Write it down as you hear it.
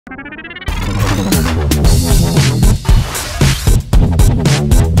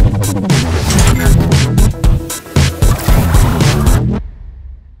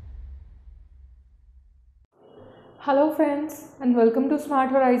Hello friends and welcome to Smart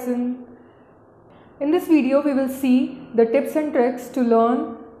Horizon. In this video we will see the tips and tricks to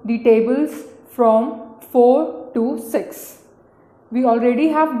learn the tables from 4 to 6. We already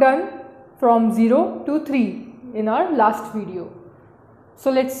have done from 0 to 3 in our last video.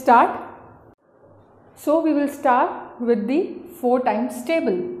 So let's start. So we will start with the 4 times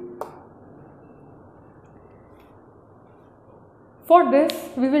table. For this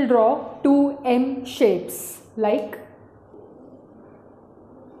we will draw two M shapes. Like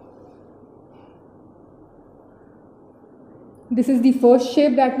this is the first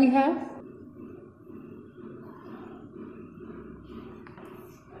shape that we have.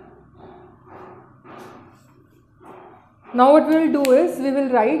 Now what we will do is we will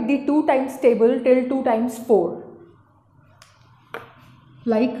write the 2 times table till 2 times 4.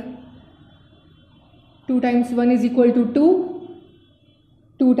 Like 2 times 1 is equal to 2,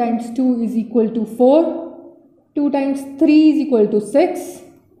 2 times 2 is equal to 4. 2 times 3 is equal to 6,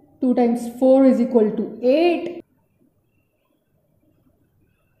 2 times 4 is equal to 8,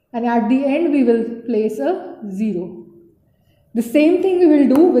 and at the end we will place a 0. The same thing we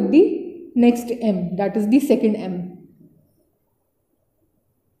will do with the next M, that is the second M.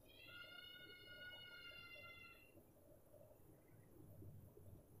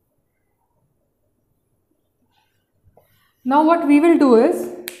 Now what we will do is,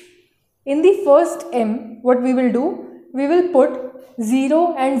 in the first M, what we will do, we will put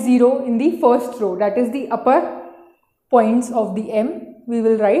 0 and 0 in the first row, that is the upper points of the M. We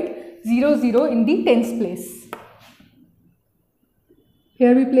will write 0, 0 in the tens place.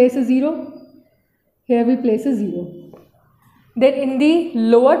 Here we place a 0, here we place a 0. Then in the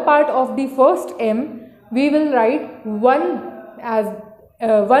lower part of the first M, we will write 1 as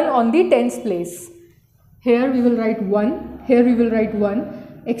 1 on the tens place. Here we will write 1, here we will write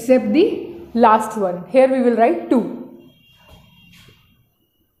 1, except the last one. Here we will write 2.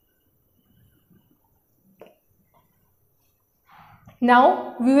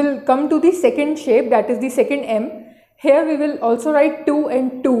 Now we will come to the second shape, that is the second M. Here we will also write 2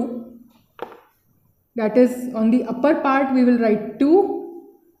 and 2. That is, on the upper part we will write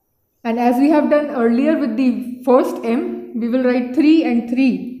 2. And as we have done earlier with the first M, we will write 3 and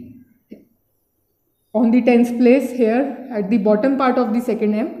 3 on the tens place here at the bottom part of the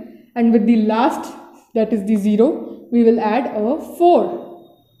second M. And with the last, that is the 0, we will add a 4.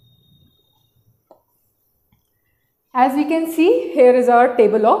 As we can see, here is our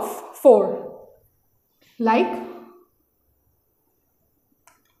table of 4. Like,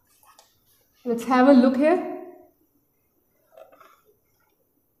 let's have a look here.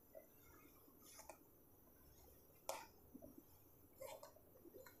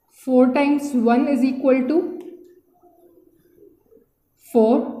 Four times 1 is equal to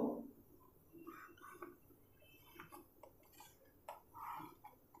 4.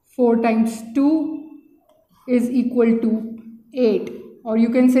 4 times 2 is equal to 8, or you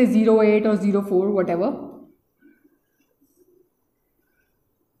can say 0, 8 or 0, 4, whatever.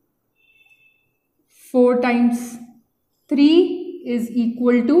 4 times 3 is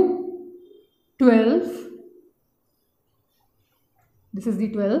equal to 12. This is the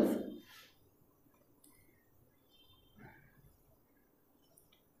 12.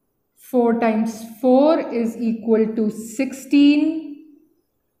 4 times 4 is equal to 16.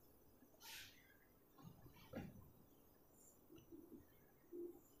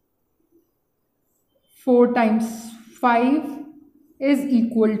 4 times 5 is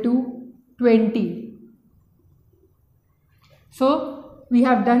equal to 20. So we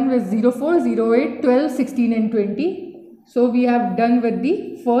have done with 0, 4, 0, 8, 12, 16 and 20. So we have done with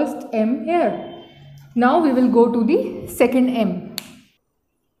the first M here. Now we will go to the second M.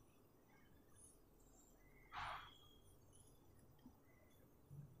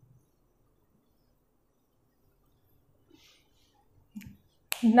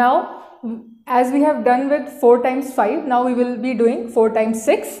 Now, as we have done with 4 times 5, now we will be doing 4 times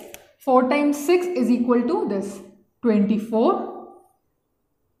 6. 4 times 6 is equal to this, 24.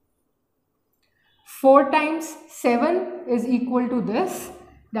 4 times 7 is equal to this,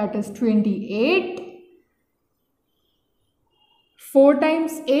 that is 28. 4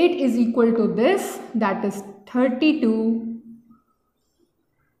 times 8 is equal to this, that is 32.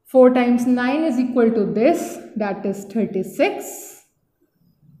 4 times 9 is equal to this, that is 36.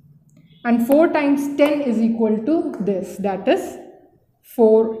 And 4 times 10 is equal to this, that is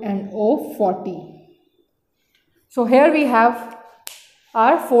 4 and 40. So here we have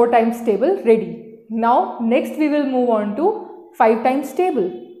our 4 times table ready. Now next we will move on to 5 times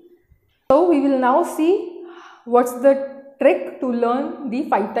table. So we will now see what's the trick to learn the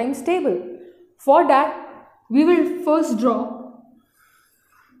 5 times table. For that We will first draw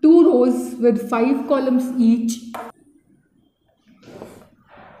 2 rows with 5 columns each.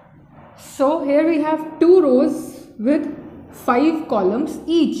 So here we have 2 rows with 5 columns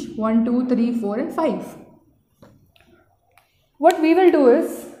each, 1, 2, 3, 4 and 5. What we will do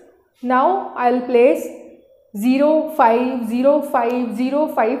is, now I'll place 0, 5, 0, 5, 0,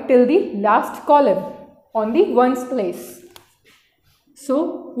 5 till the last column on the ones place.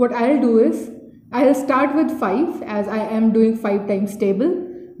 So what I'll do is, I'll start with 5 as I am doing 5 times table.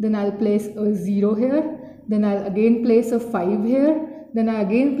 Then I'll place a 0 here. Then I'll again place a 5 here. Then I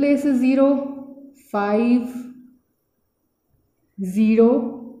again place a 0, 5,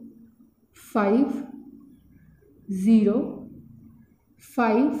 0, 5, 0,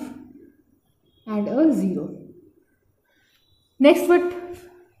 5 and a 0. Next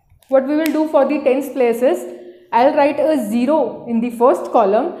what we will do for the tens place is, I'll write a 0 in the first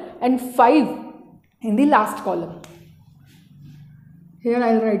column and 5 in the last column. Here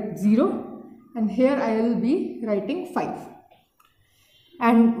I'll write 0 and here I will be writing 5.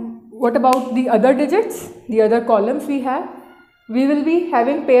 And what about the other digits, the other columns we have? We will be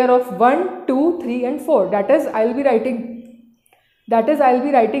having pair of 1, 2, 3 and 4. That is, I'll be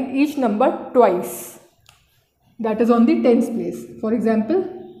writing each number twice. That is on the tens place. For example,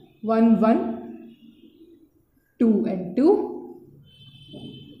 1, 1, 2 and 2,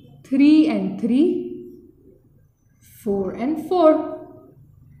 3 and 3, 4 and 4.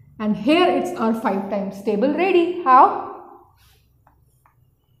 And here it's our 5 times table ready. How?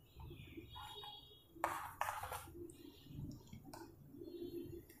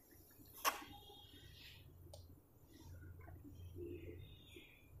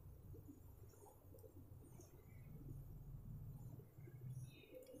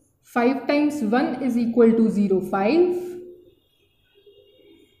 Five times 1 is equal to 0, 5.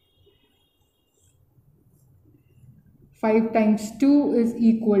 5 times 2 is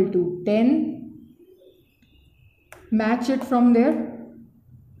equal to 10. Match it from there.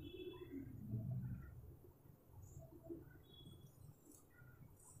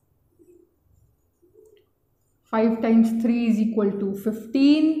 5 times 3 is equal to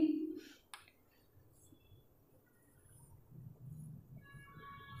 15.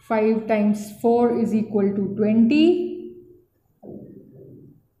 5 times 4 is equal to 20.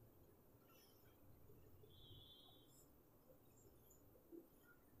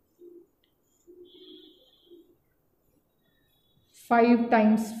 5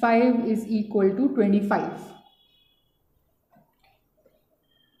 times 5 is equal to 25.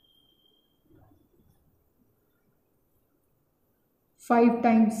 5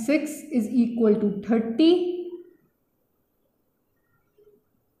 times 6 is equal to 30.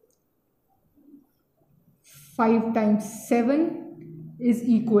 5 times 7 is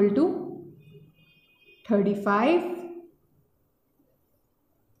equal to 35.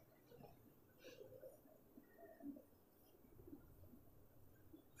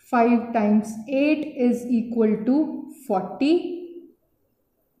 5 times 8 is equal to 40.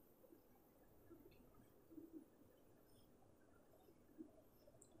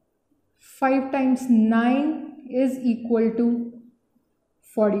 5 times 9 is equal to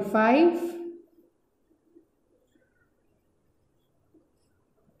 45.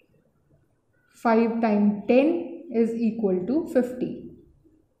 5 times 10 is equal to 50.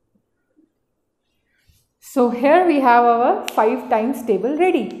 So here we have our 5 times table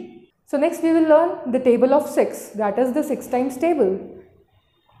ready. So next we will learn the table of 6, that is the 6 times table.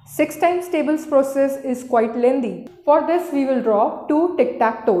 6 times tables process is quite lengthy. For this we will draw 2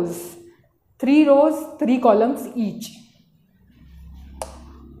 tic-tac-toes, 3 rows, 3 columns each.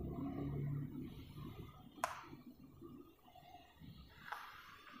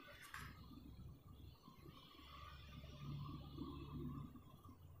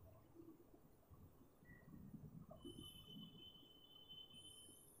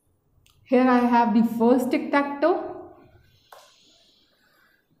 Here I have the first tic-tac-toe.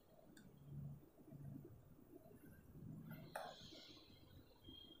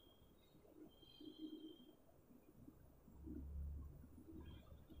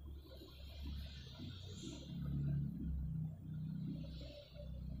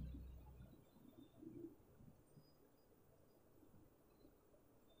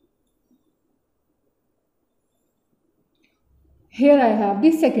 Here I have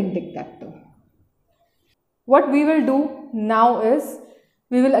the second tic-tac-toe. What we will do now is,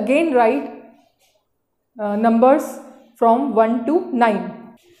 we will again write numbers from 1 to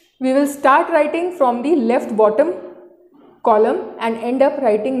 9. We will start writing from the left bottom column and end up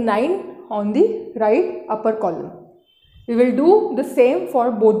writing 9 on the right upper column. We will do the same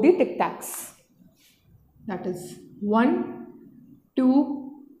for both the tic-tacs. that is 1,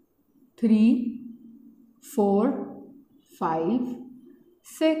 2, 3, 4, 5,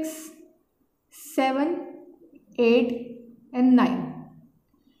 6, 7, 8 and 9,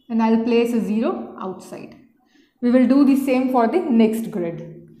 and I'll place a 0 outside. We will do the same for the next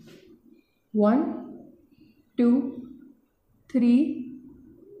grid. 1, 2, 3,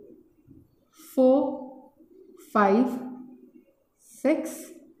 4, 5, 6,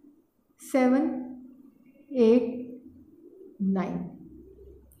 7, 8, 9,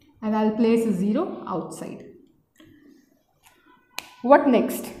 and I'll place a 0 outside. What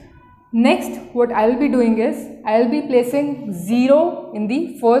next? Next, what I'll be doing is I'll be placing 0 in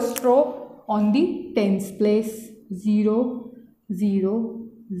the first row on the tens place. 0, 0,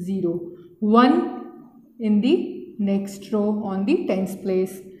 0. 1 in the next row on the tens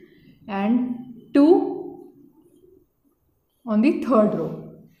place, and 2 on the third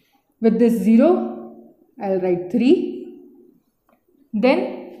row. With this 0, I'll write 3.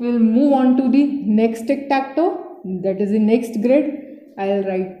 Then we'll move on to the next tic-tac-toe, that is the next grid. I'll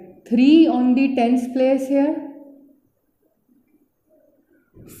write 3 on the tens place here,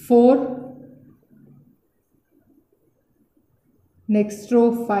 4, next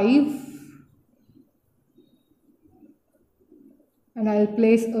row 5, and I'll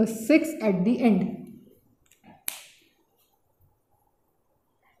place a 6 at the end.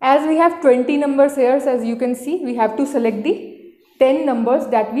 As we have 20 numbers here, as you can see, we have to select the 10 numbers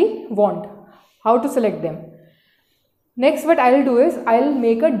that we want. How to select them? Next, what I'll do is I'll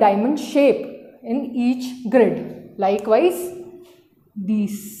make a diamond shape in each grid. Likewise, the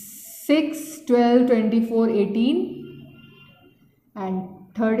 6, 12, 24, 18 and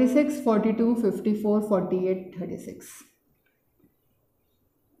 36, 42, 54, 48, 36.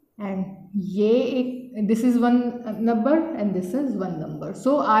 And this is one number and this is one number.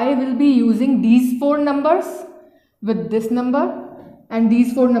 So I will be using these 4 numbers with this number and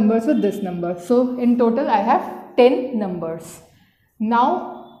these 4 numbers with this number. So in total I have 10 numbers.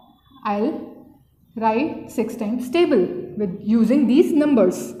 Now I'll write 6 times table with using these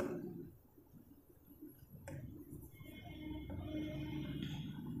numbers.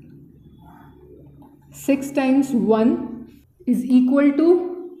 6 times 1 is equal to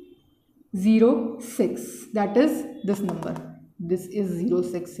 0, 6. That is this number. This is 0,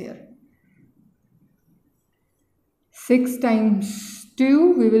 6 here. 6 times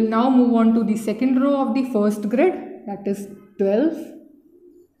 2, we will now move on to the second row of the first grid, that is 12.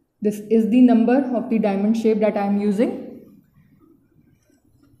 This is the number of the diamond shape that I am using.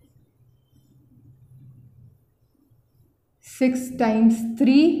 6 times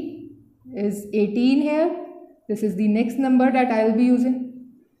 3 is 18 here. This is the next number that I will be using.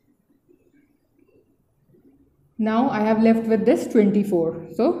 Now I have left with this 24.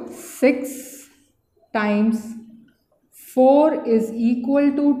 So 6 times 4 is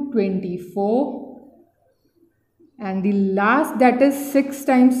equal to 24, and the last, that is 6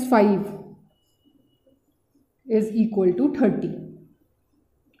 times 5 is equal to 30.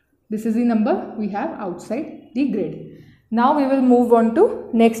 This is the number we have outside the grid. Now we will move on to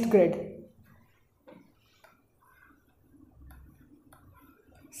next grid.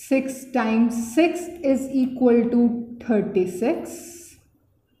 6 times 6 is equal to 36.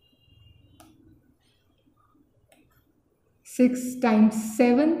 6 times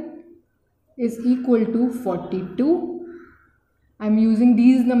 7 is equal to 42. I am using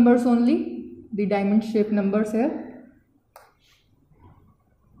these numbers only, the diamond shaped numbers here.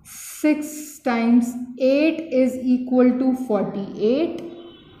 6 times 8 is equal to 48.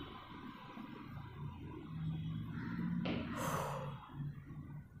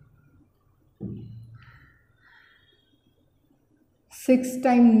 6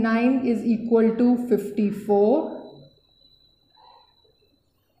 times 9 is equal to 54.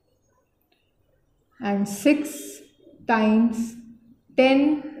 And 6 times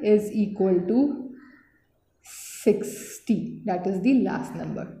 10 is equal to 60. That is the last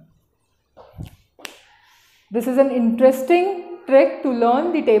number. This is an interesting trick to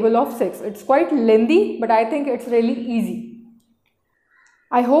learn the table of 6. It's quite lengthy, but I think it's really easy.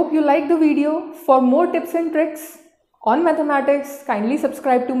 I hope you like the video. For more tips and tricks on mathematics, kindly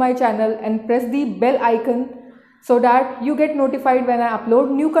subscribe to my channel and press the bell icon so that you get notified when I upload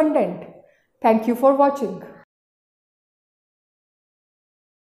new content. Thank you for watching.